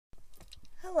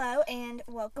Hello and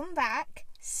welcome back.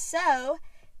 So,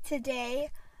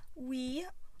 today we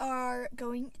are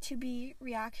going to be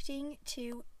reacting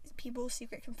to people's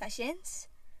secret confessions.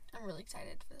 I'm really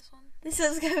excited for this one. This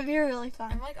is going to be really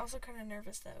fun. I'm also kind of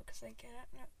nervous though, because I don't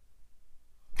know.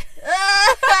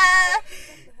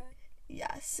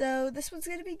 Yeah, so this one's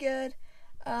going to be good.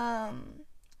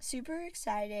 Super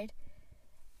excited.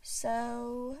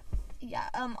 So, yeah,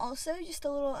 also just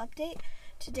a little update.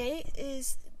 Today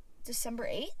is December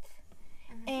 8th,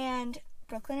 and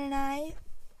Brooklyn and I,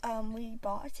 we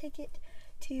bought a ticket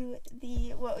to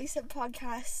the What We Said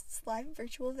Podcast's live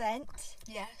virtual event.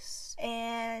 Yes.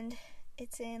 And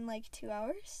it's in like 2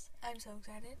 hours. I'm so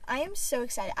excited. I am so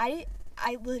excited. I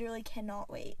literally cannot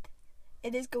wait.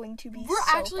 It is going to be We're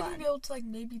so actually fun. Gonna be able to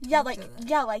maybe talk to them.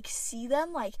 See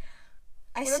them. What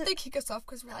if they kick us off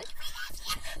because we're like?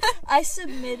 I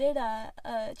submitted a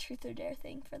truth or dare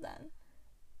thing for them.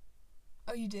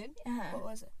 Oh, you did? Uh-huh. What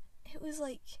was it? It was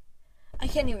I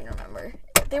can't even remember.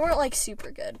 They weren't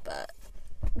super good, but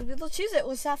maybe they'll choose it.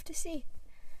 We'll just have to see.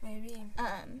 Maybe.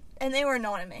 And they were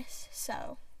anonymous,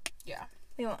 so yeah,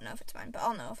 we won't know if it's mine, but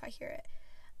I'll know if I hear it.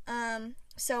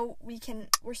 So we're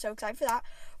so excited for that.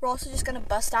 We're also just gonna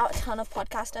bust out a ton of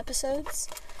podcast episodes,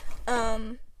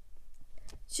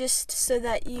 just so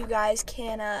that you guys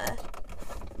can.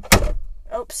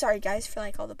 Oh, sorry guys for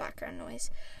all the background noise.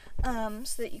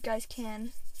 So that you guys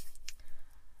can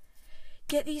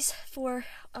get these for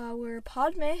our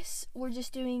Podmas. We're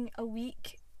just doing a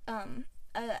week,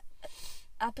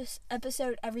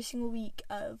 episode every single week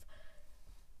of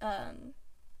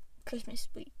Christmas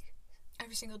week.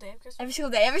 Every single day of Christmas? Every single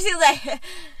day.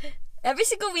 Every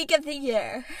single week of the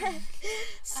year.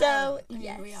 So,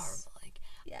 yes. We are,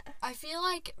 yeah. I feel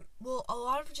a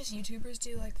lot of just YouTubers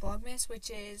do Vlogmas, which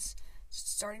is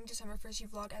starting December 1st, you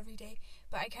vlog every day.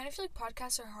 But I kind of feel like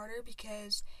podcasts are harder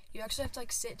because you actually have to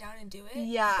sit down and do it.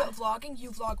 Yeah. But vlogging,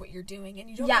 you vlog what you're doing, and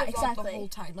you don't vlog the whole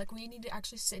time. We need to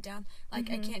actually sit down. I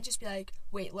can't just be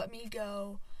wait, let me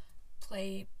go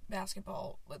play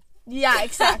basketball with. Yeah,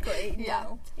 exactly. Yeah.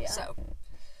 No. Yeah. So.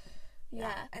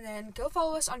 Yeah. And then go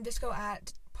follow us on Disco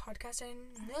at Podcast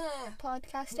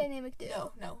Dynamic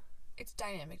Duo. No. It's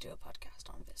Dynamic Duo Podcast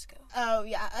on Visco. Oh,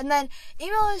 yeah. And then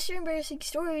email us your embarrassing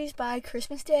stories by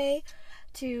Christmas Day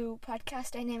to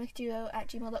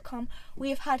podcastdynamicduo@gmail.com. We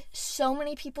have had so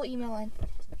many people email in.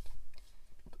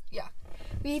 Yeah.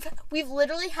 We've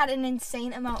literally had an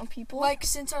insane amount of people.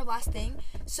 Since our last thing.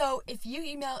 So, if you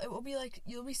email, it will be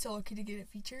you'll be so lucky to get it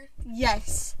featured.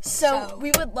 Yes. So,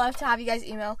 we would love to have you guys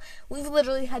email. We've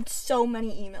literally had so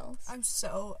many emails. I'm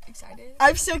so excited.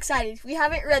 I'm so excited. We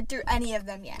haven't read through any of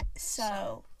them yet.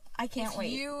 So I can't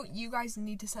wait. You guys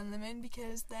need to send them in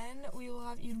because then we will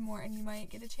have even more and you might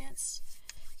get a chance.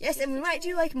 Yes, and we might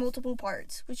do multiple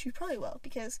parts, which we probably will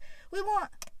because we want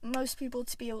most people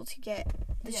to be able to get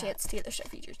the chance to get their stuff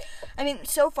featured. I mean,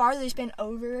 so far there's been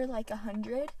over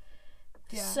 100.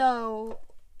 Yeah. So,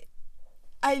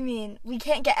 I mean, we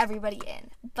can't get everybody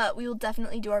in, but we will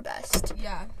definitely do our best.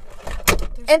 Yeah.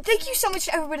 And thank you so much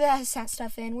to everybody that has sent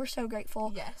stuff in. We're so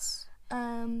grateful. Yes.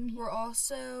 We're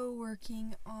also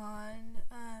working on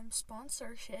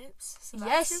sponsorships. So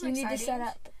yes, you need to set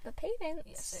up the payments.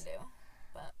 Yes, I do.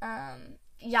 But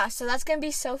yeah, so that's gonna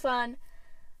be so fun.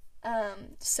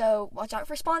 So watch out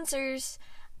for sponsors,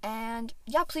 and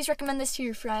yeah, please recommend this to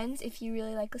your friends if you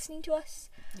really like listening to us.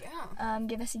 Yeah.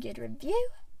 Give us a good review,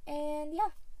 and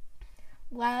yeah,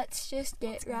 let's just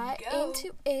get right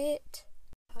into it.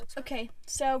 Okay,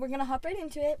 so we're gonna hop right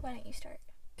into it. Why don't you start?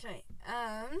 Okay.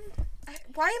 Why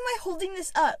am I holding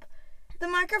this up? The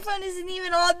microphone isn't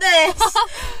even on this.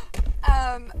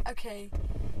 Okay.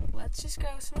 Let's just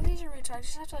go. Some of these are rude, so I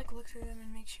just have to look through them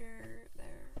and make sure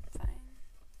they're fine.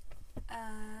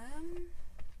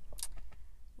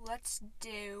 Let's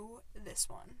do this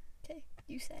one. Okay,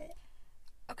 you say it.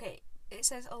 Okay, it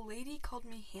says a lady called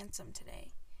me handsome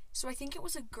today. So I think it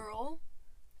was a girl.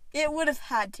 It would have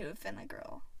had to have been a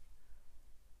girl.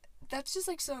 That's just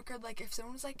so awkward. If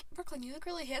someone was Brooklyn, you look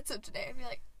really handsome today, I'd be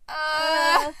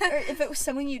or if it was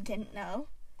someone you didn't know.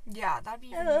 Yeah, that'd be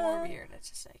even more weird. It's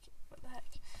just what the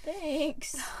heck.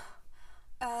 Thanks.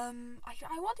 I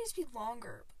want these to be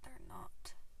longer, but they're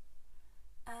not.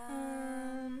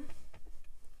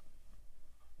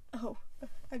 Oh,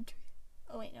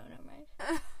 wait, no, never mind.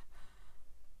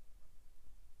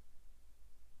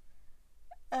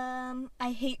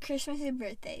 I hate Christmas and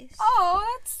birthdays. Oh,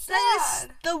 that's sad. That is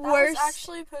the worst. That was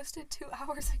actually posted 2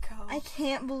 hours ago. I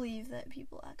can't believe that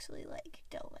people actually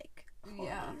don't like holidays.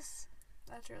 Yeah,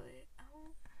 that's really.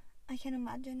 Oh. I can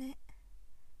imagine it.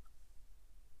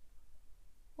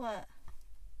 What?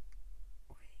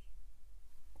 Wait,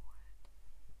 what?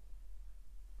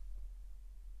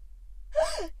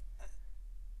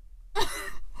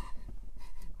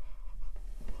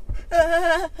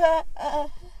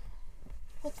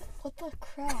 What the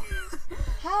crap?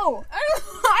 How? I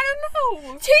don't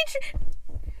know. Teacher.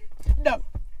 No.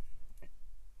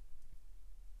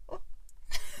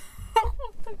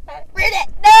 Read it.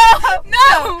 No.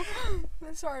 No.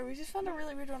 I'm sorry. We just found a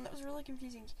really weird one that was really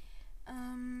confusing.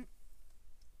 I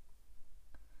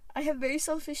have very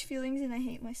selfish feelings and I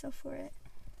hate myself for it.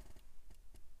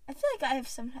 I feel like I have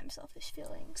sometimes selfish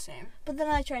feelings. Same. But then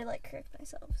I try to like correct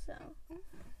myself, so.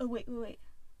 Oh, wait.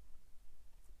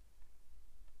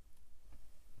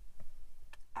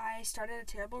 I started a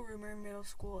terrible rumor in middle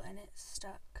school and it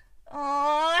stuck. Oh,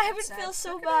 I would Sad. feel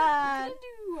so We're bad.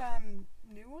 gonna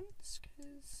do new ones,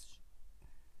 cause.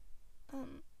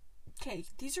 Okay,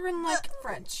 these are in like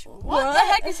French. What the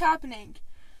heck is happening?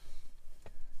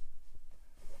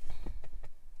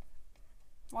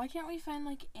 Why can't we find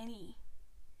like any?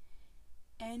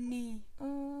 Do I need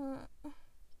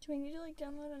to like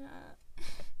download an app?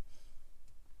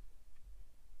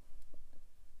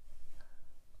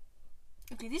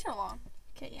 Okay, these are long.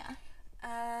 Okay, yeah.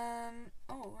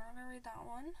 Oh, we're not gonna read that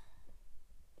one.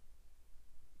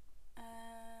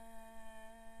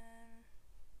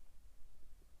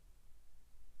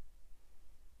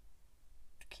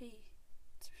 Okay,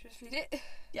 so just read it.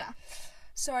 Yeah.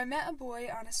 So I met a boy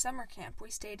on a summer camp.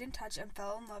 We stayed in touch and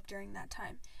fell in love during that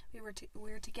time. We were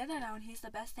together now, and he's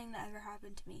the best thing that ever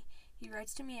happened to me. He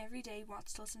writes to me every day,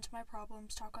 wants to listen to my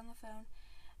problems, talk on the phone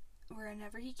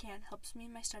whenever he can, helps me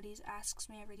in my studies, asks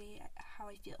me every day how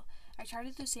I feel. I try to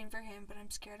do the same for him, but I'm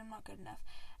scared I'm not good enough.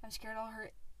 I'm scared I'll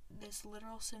hurt this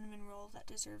literal cinnamon roll that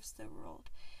deserves the world.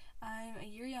 I'm a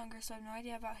year younger, so I have no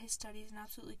idea about his studies and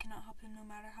absolutely cannot help him no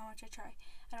matter how much I try.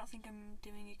 I don't think I'm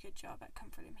doing a good job at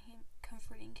comforting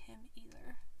him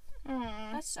either.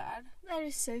 That's sad. That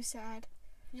is so sad.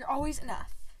 You're always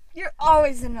enough. You're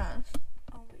always enough.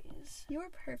 Always. You're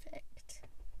perfect.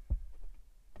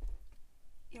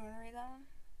 You want to read that one?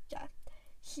 Yeah.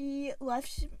 He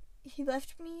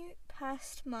left me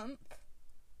past month.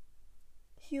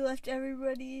 He left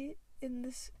everybody in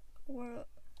this world.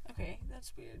 Okay,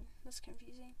 that's weird. That's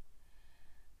confusing.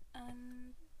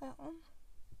 That one.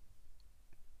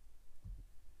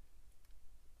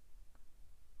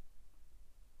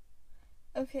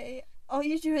 Okay, all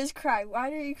you do is cry.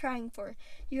 What are you crying for?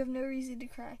 You have no reason to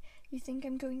cry. You think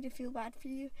I'm going to feel bad for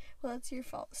you? Well, it's your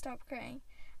fault. Stop crying.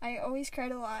 I always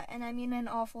cried a lot, and I mean an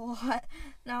awful lot.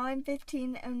 Now I'm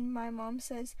 15, and my mom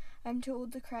says I'm too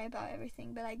old to cry about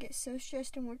everything, but I get so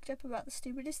stressed and worked up about the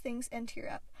stupidest things and tear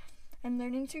up. I'm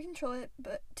learning to control it,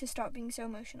 but to stop being so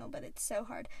emotional, but it's so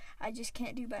hard. I just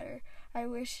can't do better. I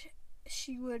wish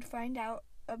she would find out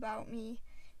about me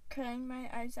crying my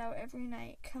eyes out every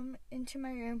night, come into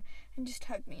my room, and just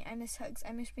hug me. I miss hugs.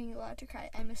 I miss being allowed to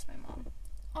cry. I miss my mom.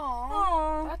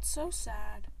 Aww. That's so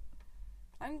sad.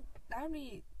 That would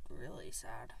be really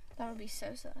sad. That would be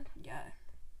so sad. Yeah.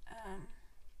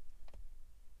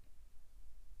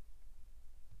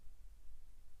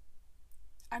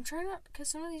 I'm trying not, because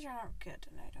some of these are not good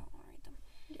and I don't want to read them.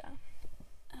 Yeah.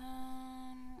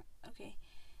 Okay.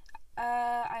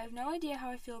 I have no idea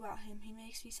how I feel about him. He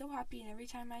makes me so happy, and every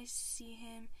time I see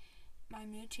him, my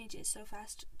mood changes so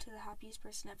fast to the happiest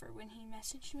person ever. When he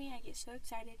messaged me, I get so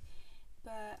excited,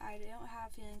 but I don't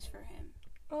have feelings for him.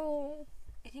 Oh.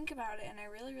 I think about it, and I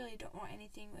really, really don't want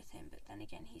anything with him, but then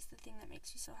again, he's the thing that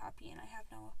makes me so happy, and I have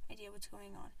no idea what's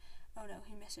going on. Oh no,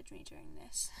 he messaged me during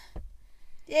this.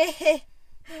 Yeah.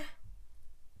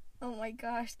 Oh my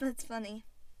gosh, that's funny.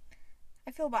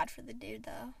 I feel bad for the dude,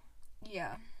 though.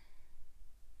 Yeah.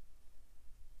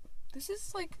 This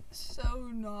is, like, so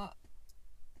not...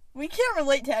 We can't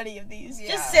relate to any of these. Yeah.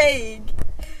 Just saying.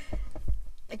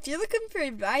 If you're looking for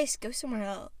advice, go somewhere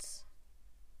else.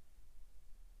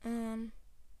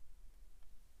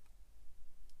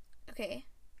 Okay.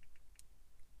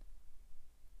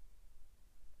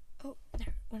 Oh, no,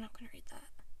 we're not going to read that.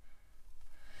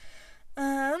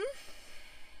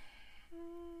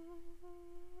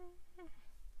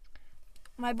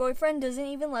 My boyfriend doesn't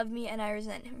even love me, and I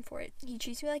resent him for it. He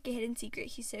treats me like a hidden secret.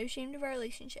 He's so ashamed of our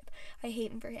relationship. I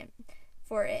hate him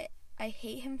for it. I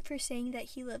hate him for saying that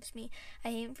he loves me. I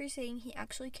hate him for saying he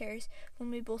actually cares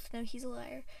when we both know he's a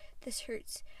liar. This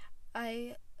hurts.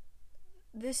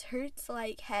 This hurts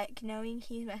like heck, knowing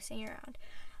he's messing around.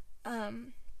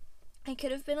 I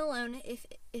could have been alone if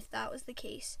that was the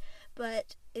case,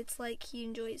 but it's like he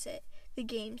enjoys it. The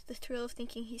games, the thrill of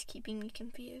thinking he's keeping me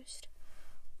confused.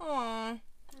 Aww.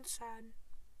 That's sad.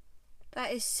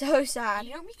 That is so sad.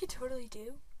 You know what we could totally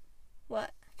do?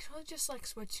 What? We could totally just, like,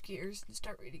 switch gears and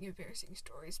start reading embarrassing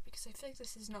stories, because I feel like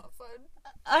this is not fun.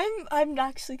 I'm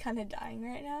actually kind of dying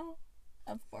right now.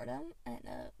 of boredom and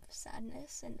of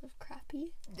sadness and of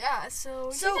crappy. Yeah,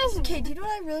 so okay, do you know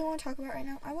what I really want to talk about right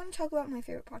now? I want to talk about my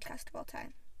favorite podcast of all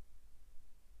time.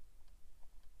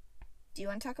 Do you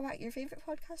want to talk about your favorite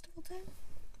podcast of all time?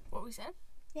 What we said?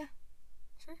 Yeah.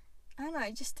 Sure. I don't know,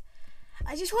 I just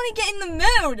want to get in the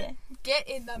mood. Get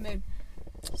in the mood.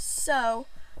 So,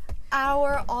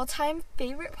 our all-time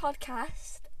favorite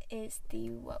podcast is the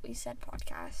What We Said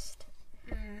podcast.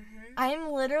 Mm-hmm.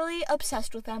 I'm literally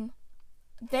obsessed with them.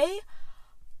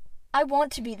 I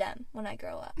want to be them when I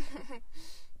grow up.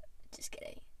 Just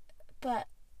kidding. But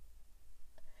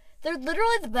they're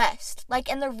literally the best. Like,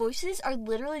 and their voices are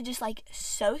literally just like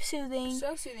so soothing.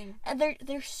 So soothing. And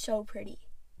they're so pretty.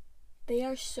 They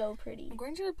are so pretty. I'm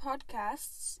going to their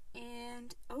podcasts,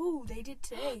 and they did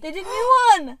today. They did a new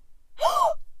one.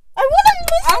 I want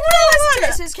to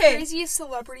listen to this. Craziest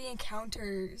celebrity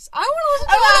encounters. I want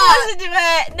to listen to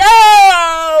it.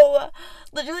 No.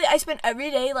 Literally, I spent every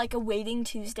day like awaiting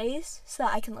Tuesdays so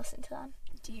that I can listen to them.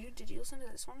 Did you listen to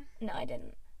this one? No, I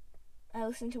didn't. I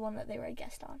listened to one that they were a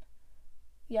guest on.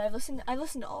 Yeah, I've listened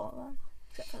to all of them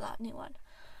except for that new one.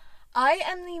 I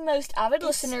am the most avid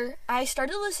listener. I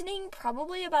started listening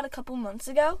probably about a couple months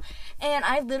ago, and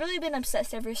I've literally been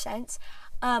obsessed ever since.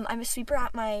 I'm a sweeper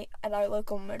at our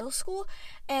local middle school,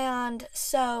 and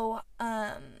so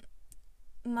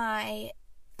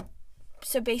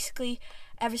basically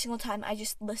every single time I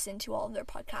just listen to all of their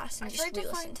podcasts and just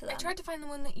re-listen to them. I tried to find the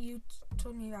one that you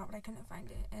told me about, but I couldn't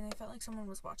find it, and I felt like someone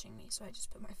was watching me, so I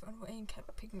just put my phone away and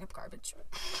kept picking up garbage.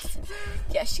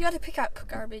 Yes, you got to pick up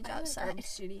garbage outside.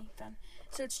 Garbage duty. Fun.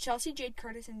 So it's Chelsea Jade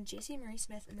Curtis and JC Marie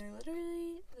Smith, and they're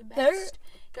literally the best.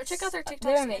 Go check out their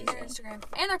TikToks and their Instagram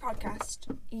and their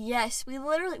podcast. Yes, we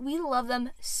love them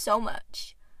so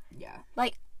much. Yeah.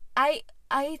 Like, I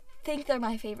think they're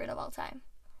my favorite of all time.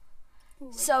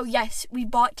 So, yes, we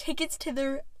bought tickets to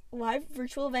their live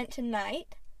virtual event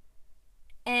tonight,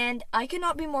 and I could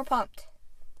not be more pumped.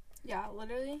 Yeah,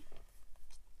 literally.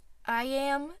 I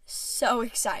am so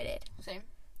excited. Same.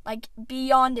 Like,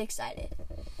 beyond excited.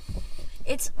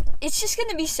 It's just going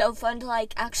to be so fun to,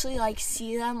 like, actually, like,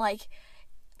 see them, like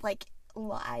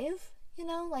live, you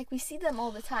know? Like, we see them all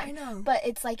the time. I know. But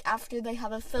it's, like, after they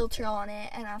have a filter on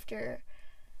it, and after,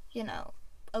 you know,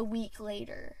 a week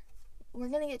later, we're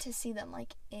going to get to see them,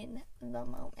 like, in the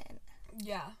moment.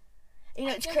 Yeah. You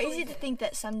know, it's crazy to think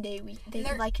that someday they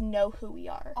can, like, know who we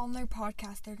are. On their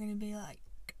podcast, they're going to be like,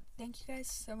 thank you guys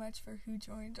so much for who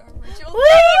joined our virtual. Woo!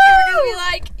 We're going to be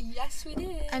like, yes, we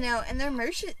did. I know, and their new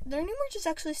merch is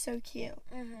actually so cute.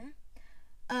 Mm-hmm.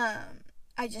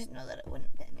 I just know that it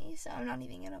wouldn't fit me, so I'm not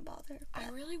even going to bother. I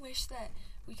really wish that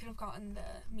we could have gotten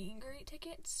the meet and greet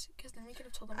tickets, because then we could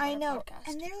have told them I about know, our podcast.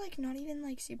 and they're, like, not even,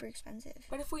 like, super expensive.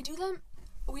 But if we do them,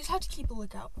 we just have to keep a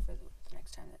lookout for the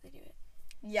next time that they do it.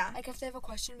 Yeah. Like, if they have a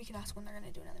question, we can ask when they're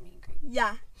going to do another meet and greet.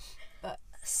 Yeah. But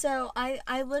so,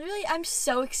 I'm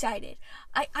so excited.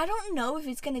 I don't know if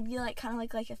it's going to be, like, kind of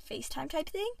like a FaceTime type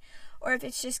thing, or if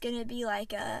it's just going to be,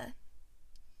 like a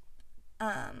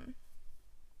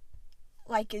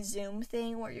Zoom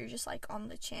thing where you're just, like, on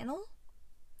the channel.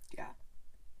 Yeah.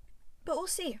 But we'll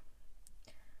see.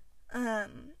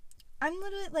 I'm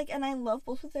literally, like, and I love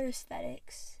both of their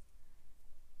aesthetics.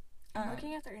 I'm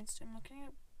looking at their Insta. I'm looking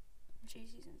at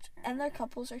Jay-Z's Instagram. And their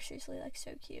couples are seriously, like,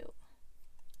 so cute.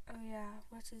 Oh, yeah.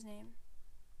 What's his name?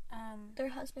 Their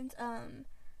husbands,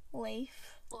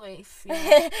 Leif. Leif,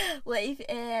 yeah. Leif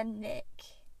and Nick.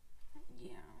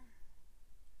 Yeah.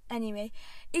 Anyway,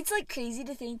 it's, like, crazy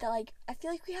to think that, like, I feel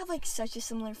like we have, like, such a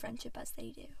similar friendship as they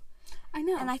do. I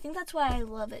know. And I think that's why I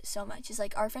love it so much, is,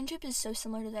 like, our friendship is so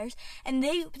similar to theirs. And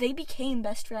they became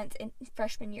best friends in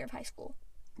freshman year of high school.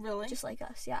 Really? Just like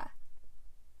us, yeah.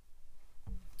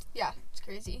 Yeah, it's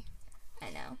crazy. I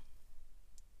know.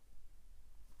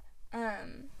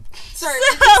 Sorry,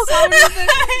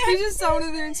 we just saw one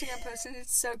of their Instagram posts, and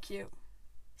it's so cute.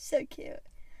 So cute.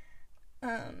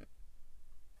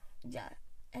 Yeah.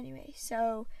 Anyway,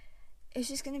 so it's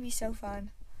just gonna be so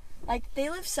fun. Like, they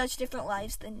live such different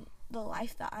lives than the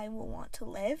life that I will want to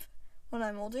live when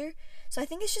I'm older. So I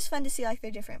think it's just fun to see, like,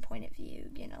 their different point of view,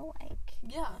 you know? Like,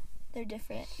 yeah. They're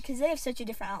different. Because they have such a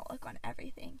different outlook on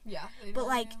everything. Yeah. But,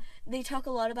 like, they talk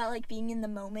a lot about, like, being in the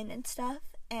moment and stuff.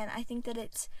 And I think that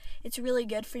it's really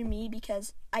good for me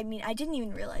because, I mean, I didn't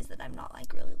even realize that I'm not,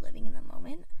 like, really living in the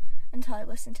moment until I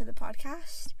listened to the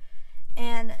podcast.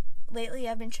 And lately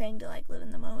I've been trying to, like, live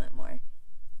in the moment more,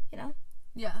 you know?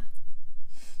 Yeah.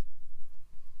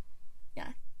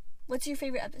 Yeah. What's your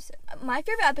favorite episode? My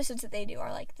favorite episodes that they do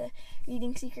are, like, the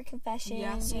reading secret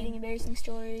confessions, reading embarrassing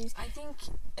stories. I think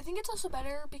it's also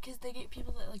better because they get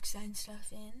people that, like, send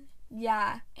stuff in.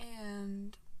 Yeah.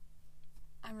 And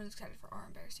I'm really excited for our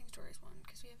embarrassing stories one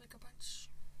because we have like a bunch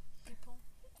of people.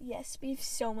 Yes, we have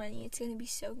so many. It's gonna be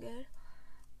so good.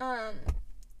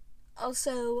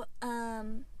 Also,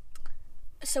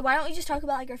 so why don't we just talk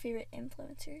about like our favorite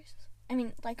influencers? I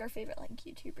mean, like our favorite like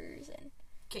YouTubers and.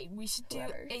 Okay, we should do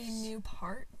whoever. a new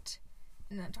part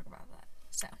and then talk about that.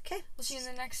 So, Okay. we'll see you in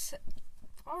the next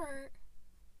part.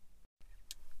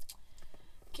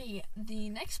 Okay, the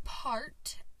next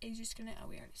part is just gonna,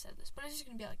 we already said this, but it's just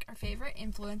gonna be like our favorite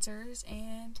influencers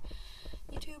and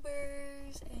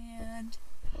YouTubers and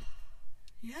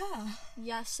yeah.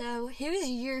 Yeah, so who's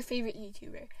your favorite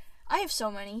YouTuber? I have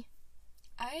so many.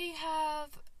 I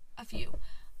have a few.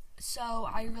 So,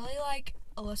 I really like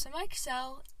Alyssa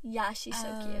Meixell. Yeah, she's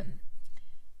so cute.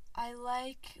 I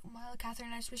like Mila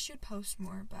Catherine. I just wish she would post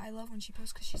more, but I love when she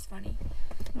posts because she's funny.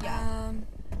 Yeah.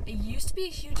 I used to be a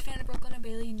huge fan of Brooklyn and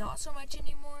Bailey, not so much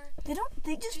anymore.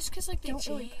 They just Just because like they don't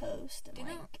really change. post. And, They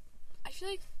like, don't. I feel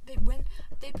like when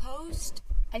they post,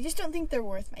 I just don't think they're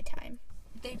worth my time.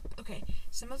 okay.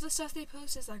 Some of the stuff they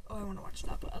post is like, oh, I want to watch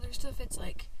that, but other stuff it's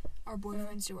like our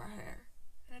boyfriends do our hair,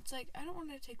 and it's like I don't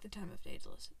want to take the time of day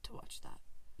to watch that.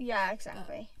 Yeah,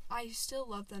 exactly. I still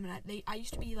love them, and I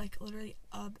used to be like literally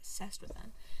obsessed with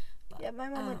them. But, Yeah, my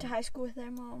mom went to high school with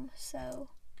their mom, so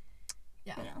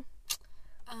yeah. you know.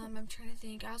 I'm trying to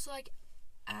think. I also like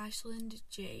Ashlyn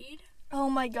Jade. Oh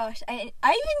my gosh, I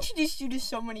introduced you to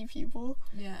so many people.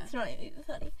 Yeah. It's not even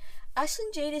funny.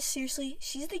 Ashlyn Jade is seriously,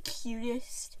 she's the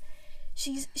cutest.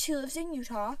 She lives in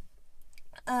Utah.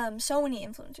 So many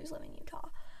influencers live in Utah.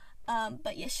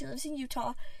 But yes, she lives in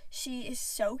Utah. She is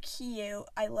so cute.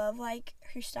 I love like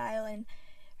her style, and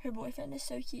her boyfriend is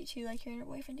so cute too. Like her and her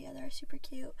boyfriend together are super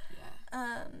cute.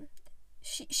 Yeah.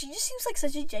 She just seems like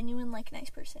such a genuine, like nice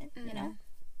person, you know?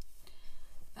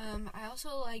 I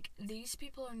also like, these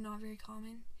people are not very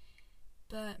common,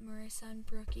 but Marissa and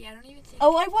Brookie, I don't even think.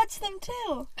 Oh, I watch them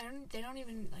too. They don't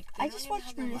even like. I just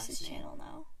watch Marissa's channel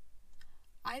now.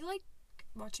 I like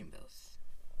watching both,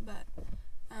 but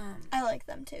I like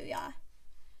them too. Yeah.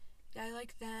 I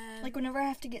like them. Like whenever I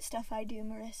have to get stuff, I do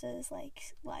Marissa's like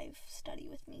live study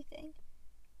with me thing.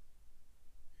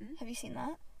 Have you seen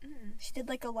that? She did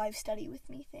like a live study with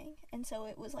me thing, and so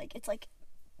it was like, it's like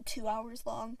 2 hours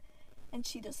long, and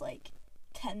she does like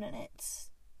 10 minutes,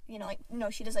 you know, like,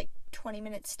 no, she does like 20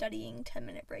 minutes studying,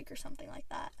 10-minute break or something like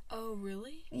that. Oh,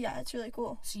 really? Yeah, it's really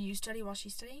cool. So you study while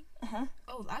she's studying? Uh-huh.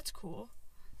 Oh, that's cool.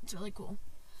 It's really cool.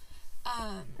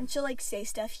 And she'll like say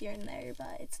stuff here and there,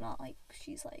 but it's not like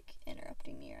she's like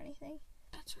interrupting me or anything.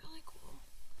 That's really cool.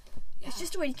 Yeah. It's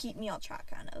just a way to keep me on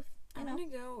track, kind of. I'm gonna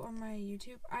go on my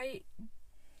YouTube.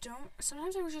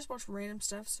 Sometimes I would just watch random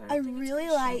stuff, so I think really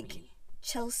it's gonna show like me.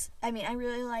 Chelsea. I mean, I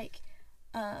really like,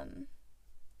 oh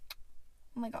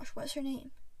my gosh, what's her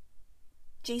name?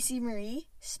 JC Marie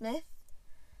Smith.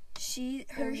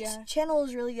 Her channel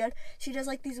is really good. She does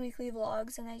like these weekly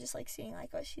vlogs, and I just like seeing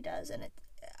like what she does, and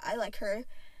I like her.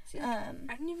 See, I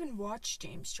didn't even watch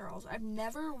James Charles. I've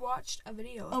never watched a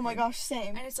video of Oh my him. gosh,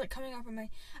 same. And it's like coming up on my.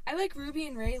 I like Ruby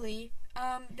and Rayleigh.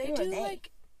 They Who are do they?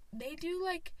 like.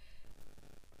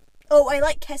 Oh, I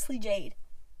like Kesley Jade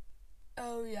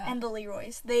Oh yeah. and the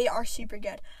Leroys. They are super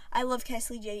good. I love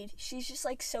Kesley Jade. She's just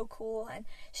like so cool, and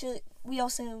we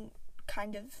also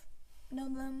kind of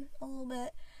know them a little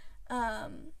bit.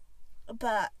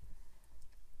 But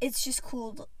it's just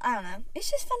cool. I don't know.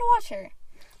 It's just fun to watch her.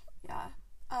 Yeah.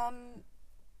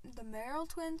 The Merrill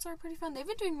twins are pretty fun. They've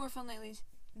been doing more fun videos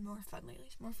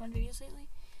lately.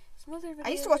 Some of their videos. I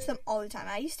used to watch them all the time.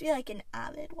 I used to be like an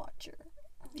avid watcher.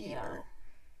 Yeah.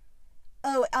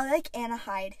 Oh, I like Anna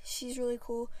Hyde. She's really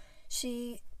cool.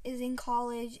 She is in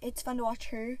college. It's fun to watch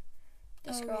her.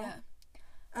 This girl.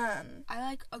 Yeah. I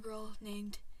like a girl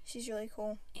named. She's really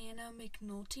cool. Anna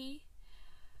McNulty.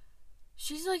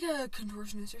 She's like a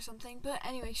contortionist or something. But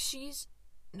anyway, she's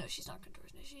not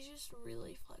contortionist. She's just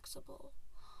really flexible.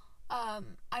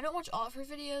 I don't watch all of her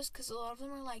videos because a lot of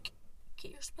them are like,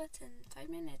 get your splits in 5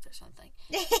 minutes or something.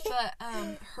 But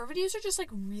her videos are just like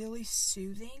really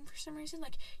soothing for some reason.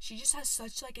 Like she just has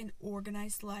such like an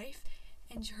organized life,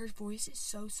 and her voice is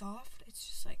so soft. It's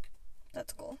just like,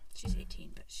 that's cool. She's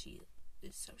 18, but she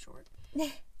is so short.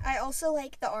 I also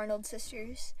like the Arnold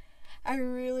sisters. I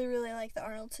really, really like the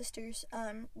Arnold sisters.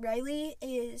 Riley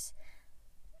is,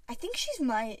 I think she's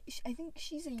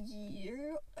a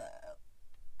year.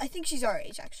 I think she's our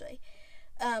age actually.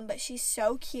 But she's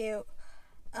so cute.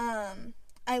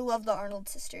 I love the Arnold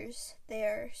sisters. They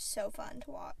are so fun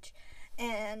to watch.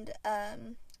 And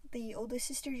the oldest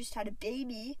sister just had a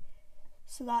baby,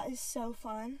 so that is so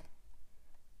fun.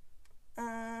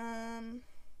 Marissa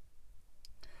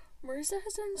Marissa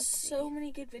has done so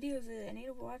many good videos that I need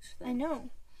to watch them. I know.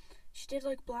 She did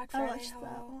like Black I Friday watched that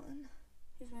haul. one.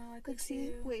 Who's more likely Let's see.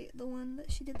 to? Wait, the one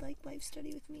that she did like live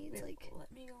study with me. It's Wait, like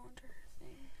let me go into her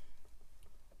thing.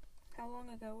 How long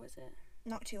ago was it?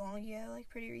 not too long ago, like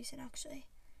pretty recent actually.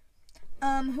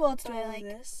 Who else do I like?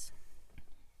 This.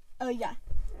 Oh yeah.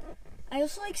 I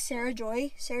also like Sarah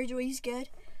Joy. Sarah Joy's good.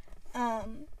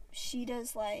 She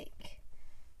does like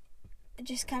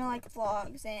just kind of like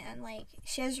vlogs, and like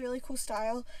she has really cool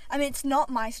style. I mean, it's not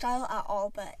my style at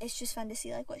all, but it's just fun to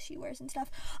see like what she wears and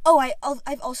stuff. Oh,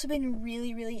 I've also been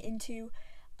really into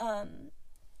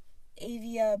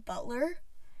Avia Butler.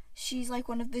 She's like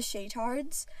one of the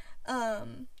Shaytards.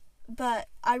 But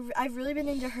I've really been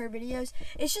into her videos.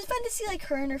 It's just fun to see like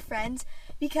her and her friends,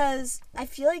 because I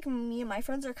feel like me and my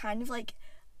friends are kind of like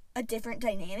a different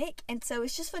dynamic, and so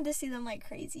it's just fun to see them like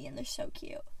crazy, and they're so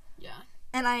cute. Yeah.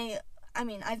 And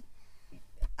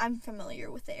I'm familiar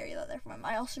with the area that they're from.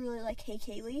 I also really like Hey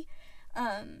Kaylee.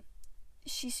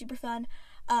 She's super fun.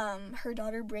 Her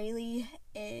daughter Braylee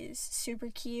is super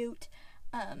cute.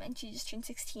 And she just turned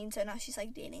 16, so now she's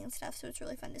like dating and stuff, so it's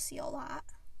really fun to see all that.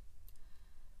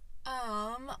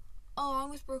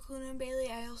 Along with Brooklyn and Bailey,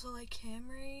 I also like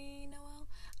Camry Noel.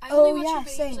 I only watch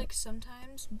her videos same. like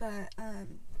sometimes, but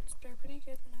they're pretty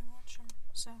good when I watch them.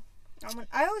 So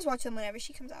I always watch them whenever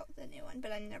she comes out with a new one,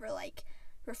 but I'm never like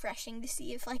refreshing to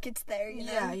see if like it's there, you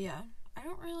know? Yeah. I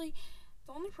don't really.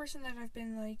 The only person that I've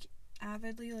been like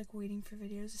avidly like waiting for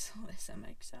videos is Alyssa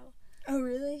Mixel. Oh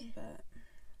really? But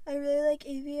I really like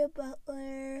Avia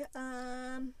Butler.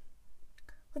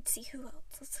 Let's see who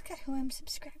else. Let's look at who I'm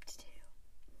subscribed to.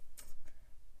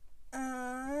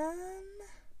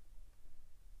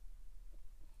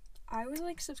 I was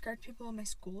like subscribed to people on my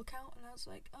school account, and I was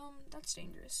like, that's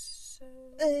dangerous. So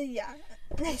Yeah.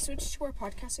 I switched to our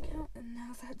podcast account, and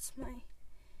now that's my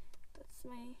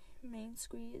main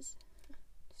squeeze.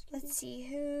 Let's see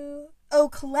who. Oh,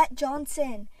 Colette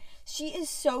Johnson. She is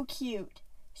so cute.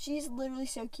 She's literally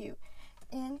so cute.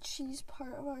 And she's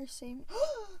part of our same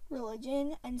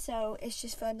religion, and so it's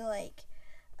just fun to like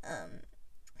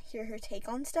hear her take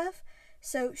on stuff.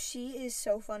 So she is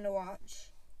so fun to watch.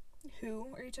 Who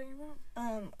are you talking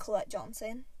about? Colette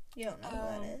Johnson. You don't know who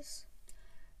that is?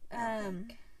 No,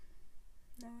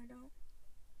 I don't.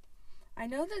 I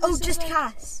know that. Oh, this is Just like,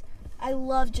 Cass. I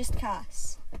love Just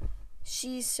Cass.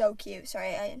 She's so cute.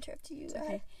 Sorry, I interrupted you. It's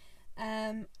okay.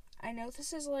 I know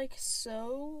this is like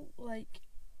so like.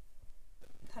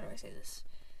 How do I say this?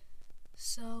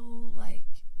 So like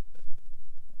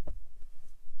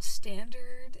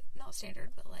not standard,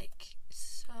 but like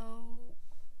so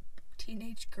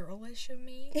teenage girlish of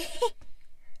me.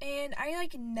 And I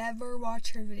like never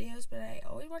watch her videos, but I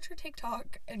always watch her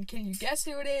TikTok. And can you guess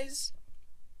who it is?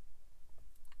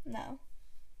 No.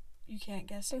 You can't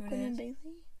guess who Brooklyn it and is. Bailey?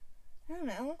 I don't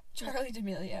know. Charlie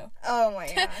D'Amelio. Oh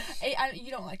my gosh.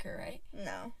 You don't like her, right?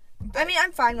 No. I mean,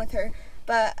 I'm fine with her,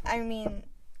 but I mean,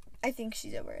 I think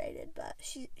she's overrated, but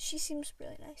she seems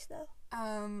really nice though.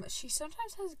 She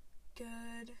sometimes has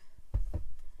good.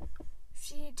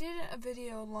 She did a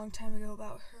video a long time ago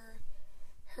about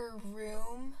her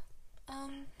room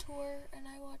tour, and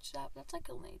I watched that. That's like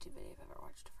the only YouTube video I've ever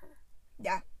watched of her.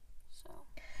 Yeah. So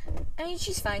I mean,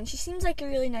 she's fine. She seems like a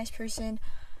really nice person.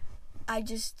 I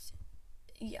don't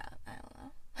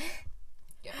know.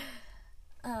 yeah.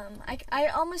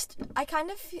 I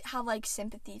kind of have like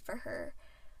sympathy for her,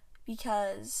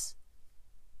 because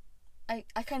I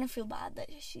kind of feel bad that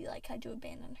she like had to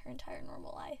abandon her entire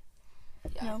normal life.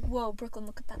 Yeah. You know, whoa, Brooklyn,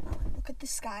 look at that mountain. Look at the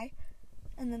sky,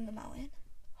 and then the mountain.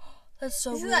 That's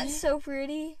so Isn't pretty. that so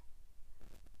pretty?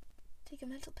 Take a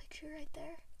mental picture right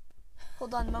there.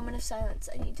 Hold on, moment of silence.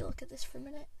 I need to look at this for a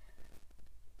minute.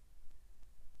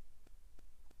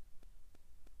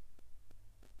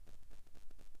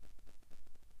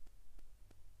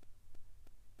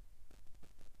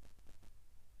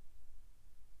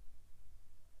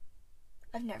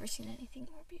 I've never seen anything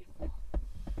more beautiful.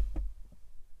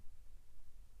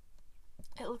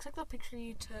 It looks like the picture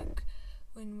you took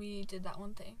when we did that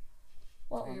one thing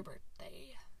Well, for your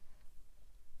birthday.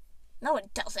 no,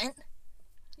 it doesn't.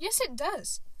 Yes, it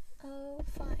does. Oh,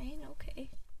 fine, okay.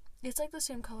 It's like the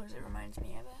same colors. It reminds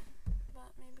me of it,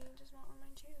 but maybe it does not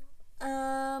remind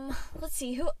you. Let's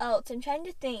see, who else? I'm trying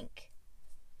to think.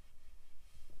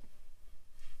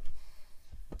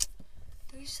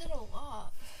 We said a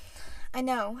lot. I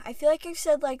know. I feel like I've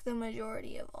said like the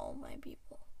majority of all my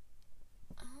people.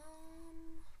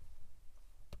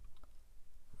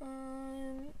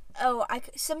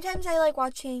 Sometimes I like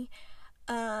watching,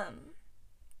 Rebecca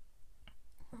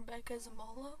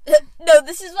Zamolo. no,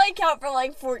 this is my account for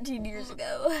like 14 years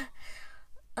ago.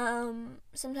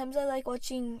 Sometimes I like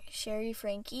watching Sherry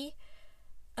Frankie.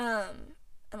 And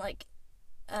like,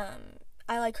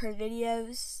 I like her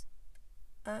videos.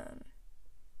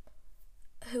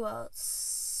 Who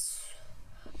else?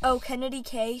 Oh, Kennedy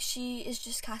K. She is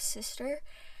just Cass's sister,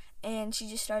 and she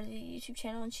just started a YouTube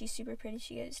channel, and she's super pretty.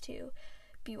 She goes to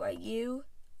BYU.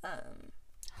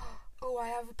 Oh, I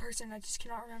have a person. I just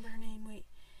cannot remember her name. Wait,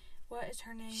 what is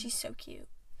her name? She's so cute.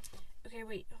 Okay,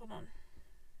 wait, hold on.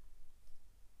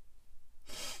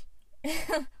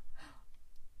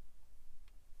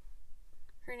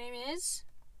 Her name is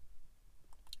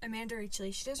Amanda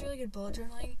Reachley. She does really good bullet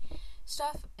journaling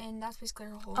stuff, and that's basically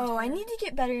her whole I need to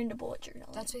get better into bullet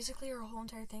journaling. That's basically her whole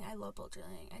entire thing. I love bullet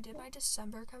journaling. I did my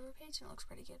December cover page, and it looks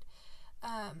pretty good.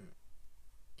 Her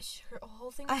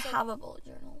whole thing is I have a bullet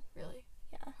journal. Really?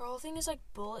 Yeah. Her whole thing is like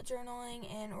bullet journaling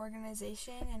and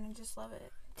organization, and I just love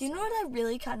it. Do you know what I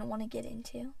really kind of want to get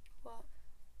into? What?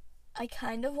 I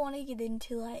kind of want to get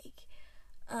into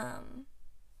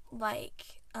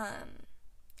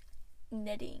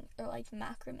knitting or like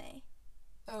macrame.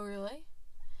 Oh, really?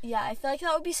 Yeah, I feel like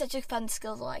that would be such a fun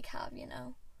skill to like have, you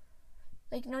know?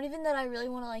 Like, not even that I really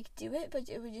want to like do it, but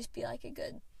it would just be like a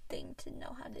good thing to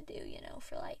know how to do, you know,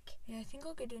 for like... Yeah, I think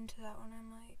I'll get into that when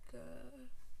I'm like,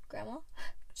 Grandma?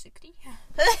 60?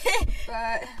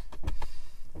 But,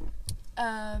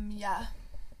 yeah.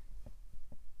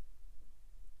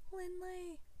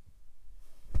 Lindley.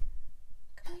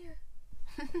 Come here.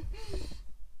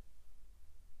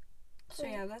 So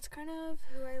yeah, that's kind of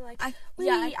who I like. I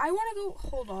want to go,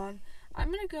 hold on. I'm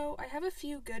going to go, I have a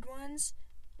few good ones.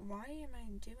 Why am I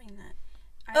doing that?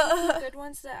 I have a few good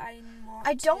ones that I want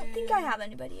I don't think I have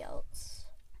anybody else.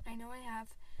 I know I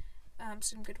have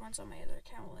some good ones on my other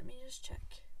account. Let me just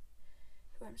check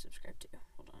who I'm subscribed to.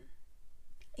 Hold on.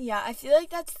 Yeah, I feel like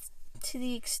that's to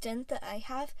the extent that I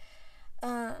have.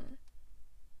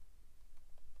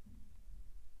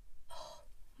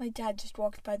 My dad just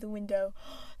walked by the window.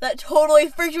 That totally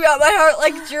freaked me out. My heart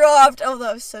like dropped. Oh,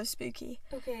 that was so spooky.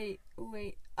 Okay,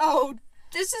 wait. Oh,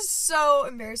 this is so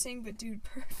embarrassing, but dude,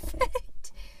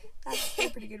 perfect. That's a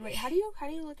pretty good. Wait, how do you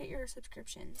look at your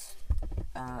subscriptions?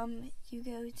 You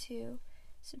go to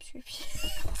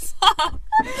subscriptions.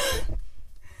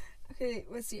 Okay,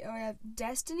 let's see. Oh, I have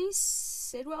Destiny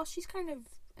Sidwell. She's kind of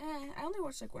I only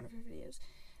watched like one of her videos.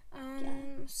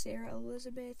 Sarah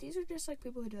Elizabeth. These are just like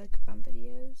people who do like fun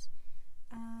videos.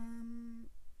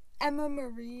 Emma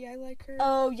Marie, I like her.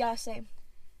 Oh yeah, same.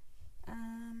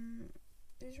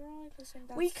 These are all like the same.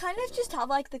 We kind of just have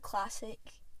like the classic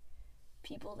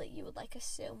people that you would like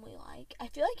assume we like. I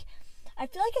feel like a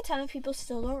ton of people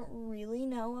still don't really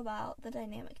know about the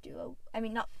Dynamic Duo. I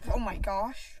mean, not. Oh my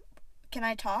gosh, can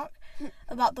I talk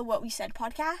about the What We Said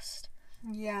podcast?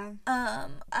 Yeah.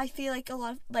 I feel like a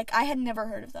lot of, like, I had never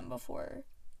heard of them before,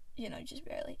 you know, just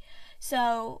barely.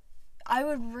 So, I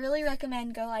would really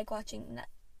recommend go, like, watching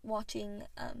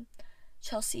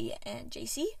Chelsea and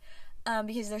JC,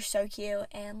 because they're so cute,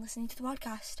 and listening to the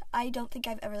podcast. I don't think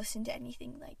I've ever listened to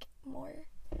anything, like, more,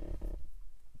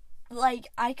 like,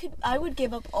 I would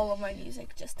give up all of my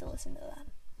music just to listen to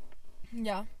them.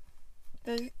 Yeah.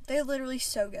 They're literally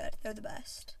so good. They're the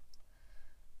best.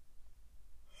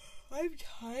 I'm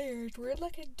tired. We're in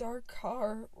like a dark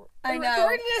car. I know.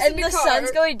 And the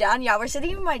sun's going down. Yeah, we're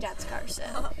sitting in my dad's car, so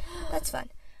that's fun.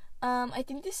 I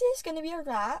think this is going to be a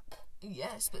wrap.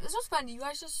 Yes, but this was fun. You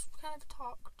guys just kind of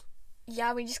talked.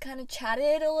 Yeah, we just kind of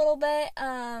chatted a little bit.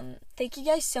 Thank you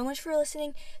guys so much for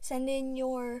listening. Send in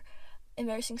your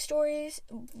embarrassing stories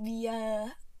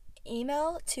via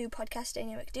email to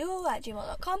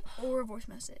podcastdynamicduo@gmail.com. Or a voice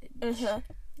message.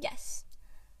 Yes.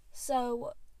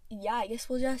 So... yeah, I guess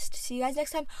we'll just see you guys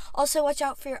next time. Also, watch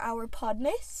out for our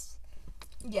Podmas.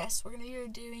 Yes, we're gonna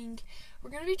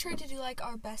be trying to do like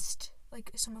our best,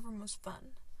 like some of our most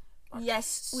fun podcasts.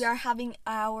 Yes, we are having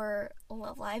our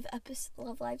Love Lives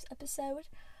episode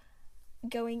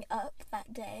going up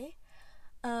that day.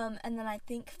 And then I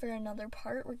think for another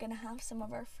part, we're gonna have some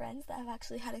of our friends that have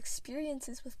actually had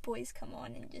experiences with boys come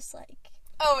on and just like,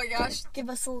 oh my gosh, give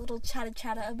us a little chatta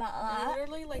about that. We're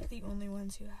literally like the only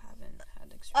ones who haven't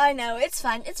had experience. I know, it's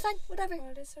fun, whatever.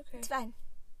 But it's okay. It's fine.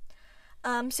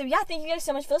 So yeah, thank you guys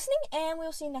so much for listening, and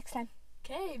we'll see you next time.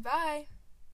 Okay, bye.